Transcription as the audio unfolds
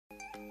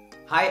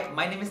Hi,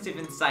 my name is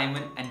Stephen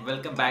Simon and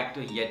welcome back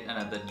to yet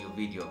another new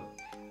video.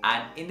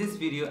 And in this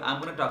video, I'm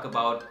going to talk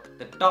about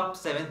the top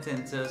 7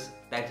 sensors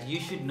that you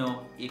should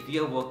know if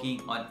you're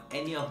working on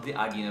any of the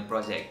Arduino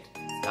project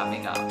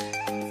coming up.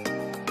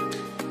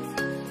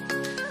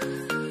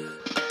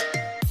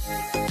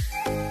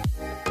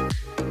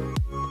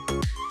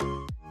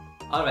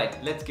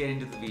 Alright, let's get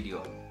into the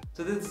video.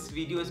 So this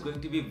video is going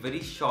to be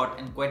very short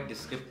and quite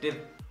descriptive.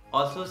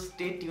 Also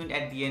stay tuned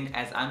at the end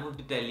as I'm going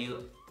to tell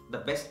you the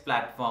best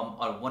platform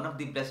or one of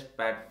the best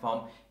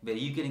platform where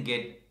you can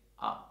get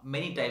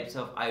many types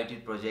of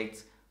IoT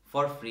projects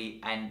for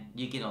free and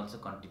you can also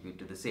contribute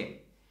to the same.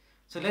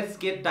 So let's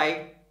get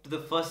dive to the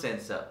first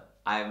sensor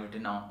I have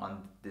written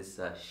on this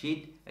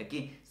sheet.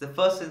 Okay, so the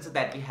first sensor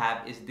that we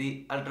have is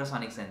the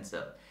ultrasonic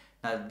sensor.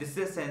 Now this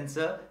is a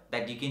sensor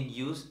that you can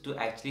use to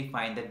actually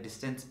find the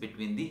distance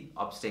between the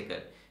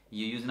obstacle.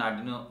 You use an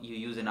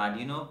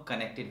Arduino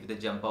connected with the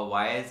jumper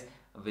wires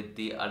with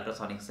the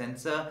ultrasonic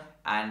sensor,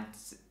 and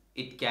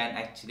it can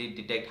actually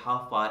detect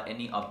how far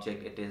any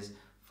object it is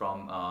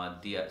from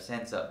the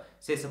sensor.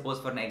 Say suppose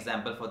for an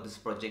example for this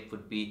project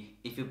would be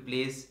if you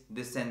place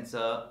this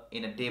sensor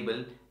in a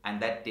table and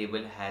that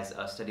table has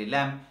a study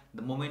lamp,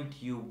 the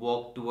moment you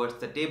walk towards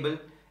the table,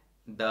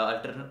 the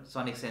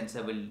ultrasonic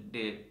sensor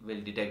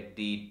will detect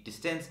the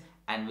distance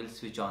and will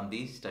switch on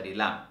the study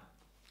lamp.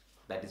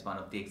 That is one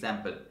of the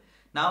example.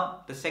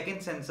 Now the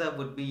second sensor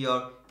would be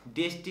your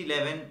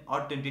DHT11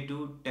 or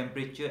 22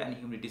 temperature and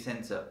humidity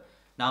sensor.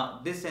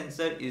 Now this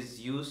sensor is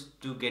used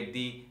to get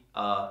the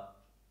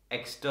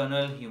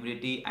external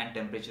humidity and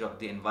temperature of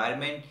the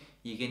environment.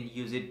 You can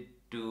use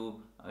it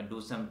to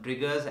do some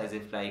triggers, as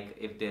if like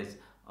if there's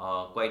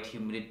quite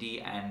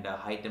humidity and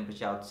high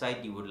temperature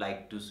outside, you would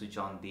like to switch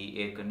on the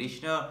air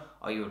conditioner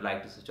or you would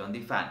like to switch on the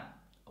fan.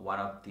 One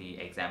of the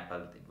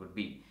examples it would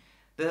be.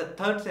 The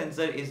third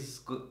sensor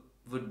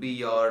would be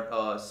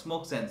your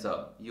smoke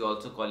sensor. You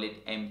also call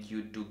it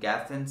MQ2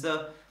 gas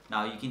sensor.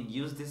 Now you can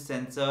use this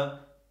sensor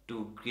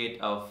to create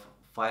a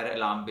fire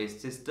alarm based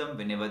system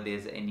whenever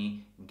there's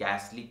any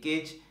gas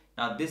leakage.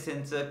 Now this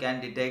sensor can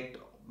detect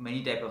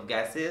many type of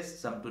gases.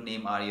 Some to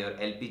name are your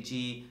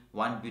LPG,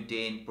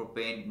 1-butane,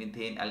 propane,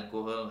 methane,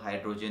 alcohol,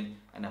 hydrogen,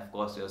 and of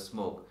course your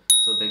smoke.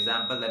 So the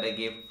example that I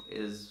gave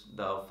is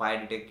the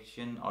fire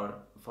detection, or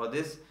for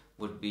this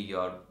would be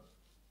your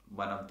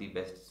one of the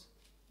best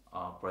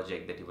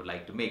project that you would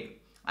like to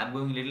make. I'm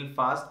going a little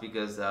fast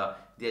because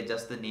they are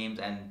just the names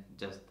and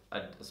just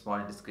a small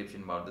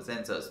description about the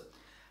sensors.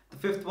 The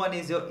fifth one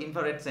is your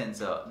infrared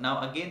sensor.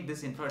 Now again,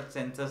 this infrared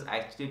sensor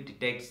actually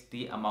detects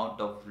the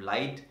amount of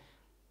light.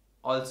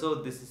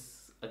 Also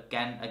this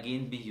can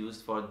again be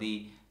used for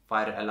the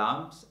fire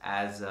alarms,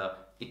 as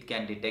it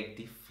can detect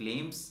the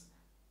flames.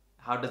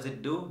 How does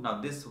it do?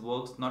 Now this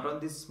works not on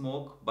the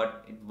smoke,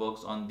 but it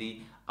works on the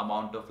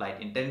amount of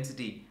light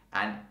intensity,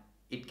 and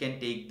it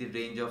can take the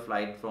range of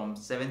light from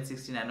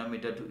 760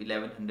 nanometer to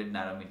 1100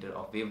 nanometer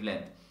of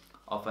wavelength.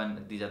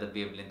 Often these are the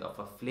wavelength of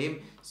a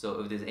flame.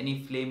 So if there's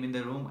any flame in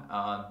the room,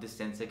 this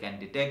sensor can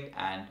detect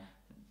and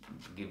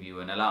give you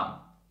an alarm.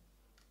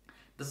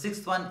 The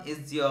sixth one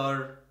is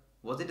your,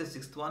 was it the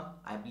sixth one?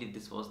 I believe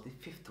this was the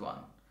fifth one,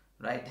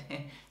 right?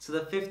 So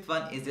the fifth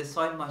one is the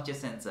soil moisture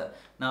sensor.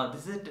 Now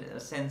this is a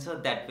sensor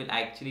that will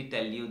actually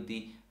tell you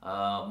the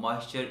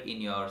moisture in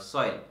your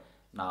soil.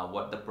 Now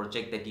what the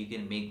project that you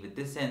can make with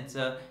this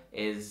sensor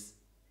is,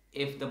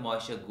 if the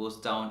moisture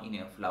goes down in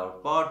your flower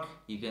pot,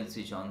 you can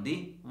switch on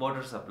the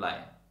water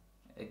supply.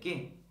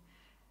 Okay.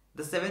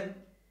 The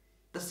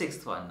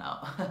sixth one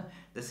now.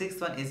 The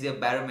sixth one is your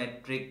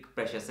barometric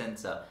pressure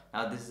sensor.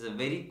 Now this is a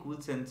very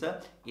cool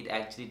sensor. It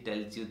actually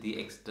tells you the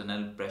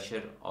external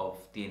pressure of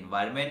the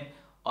environment.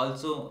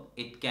 Also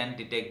it can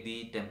detect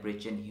the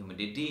temperature and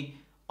humidity.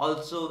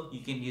 Also you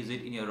can use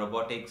it in your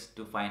robotics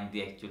to find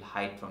the actual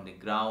height from the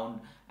ground,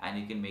 and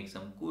you can make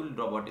some cool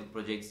robotic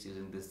projects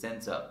using this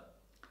sensor.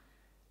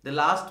 The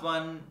last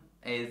one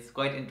is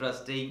quite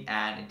interesting,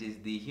 and it is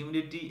the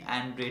humidity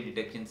and rain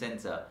detection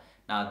sensor.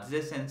 Now this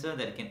is a sensor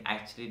that can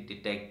actually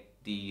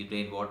detect the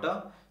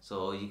rainwater.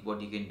 So what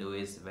you can do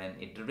is when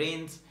it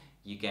rains,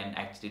 you can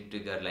actually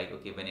trigger like,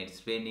 okay, when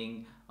it's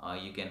raining,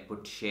 you can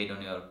put shade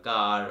on your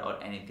car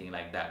or anything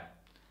like that.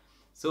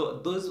 So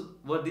those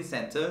were the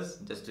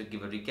sensors. Just to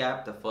give a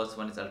recap, the first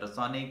one is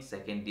ultrasonic,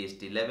 second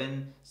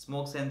DHT11,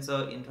 smoke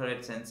sensor,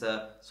 infrared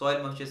sensor,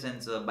 soil moisture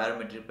sensor,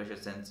 barometric pressure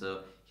sensor,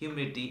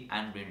 humidity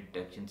and rain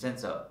detection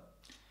sensor.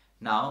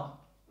 Now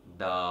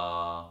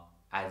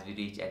as we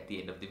reach at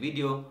the end of the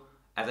video,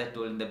 as I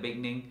told in the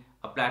beginning,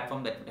 a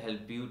platform that will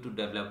help you to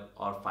develop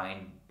or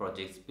find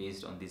projects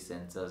based on these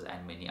sensors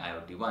and many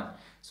IoT ones.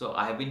 So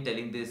I have been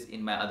telling this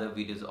in my other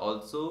videos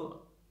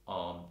also.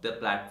 The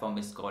platform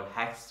is called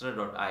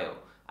hackster.io.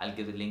 I'll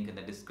give the link in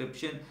the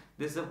description.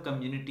 This is a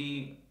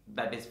community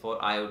that is for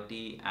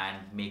IoT and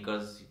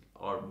makers,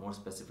 or more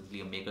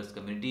specifically a makers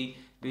community.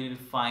 We will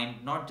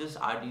find not just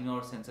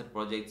Arduino sensor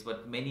projects,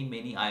 but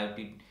many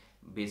IoT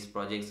based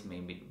projects, may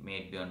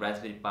it be on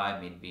Raspberry Pi,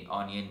 may it be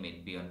Onion, may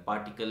it be on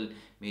Particle,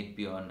 may it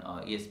be on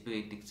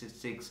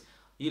ESP86.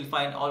 You'll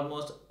find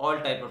almost all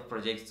type of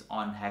projects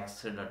on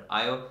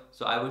hackster.io.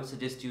 So I would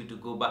suggest you to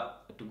go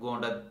back to go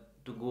on the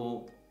to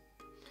go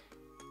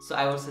so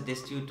I would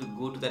suggest you to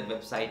go to that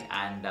website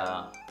and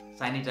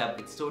sign it up.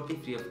 It's totally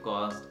free of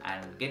cost,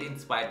 and get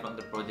inspired from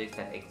the projects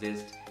that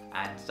exist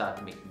and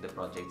start making the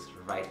projects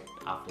right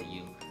after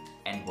you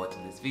end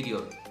watching this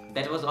video.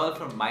 That was all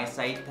from my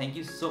side. Thank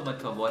you so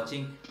much for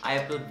watching. I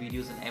upload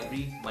videos on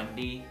every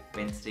Monday,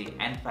 Wednesday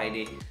and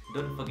Friday.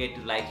 Don't forget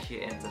to like,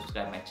 share and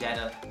subscribe my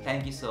channel.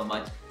 Thank you so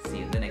much. See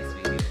you in the next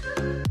video.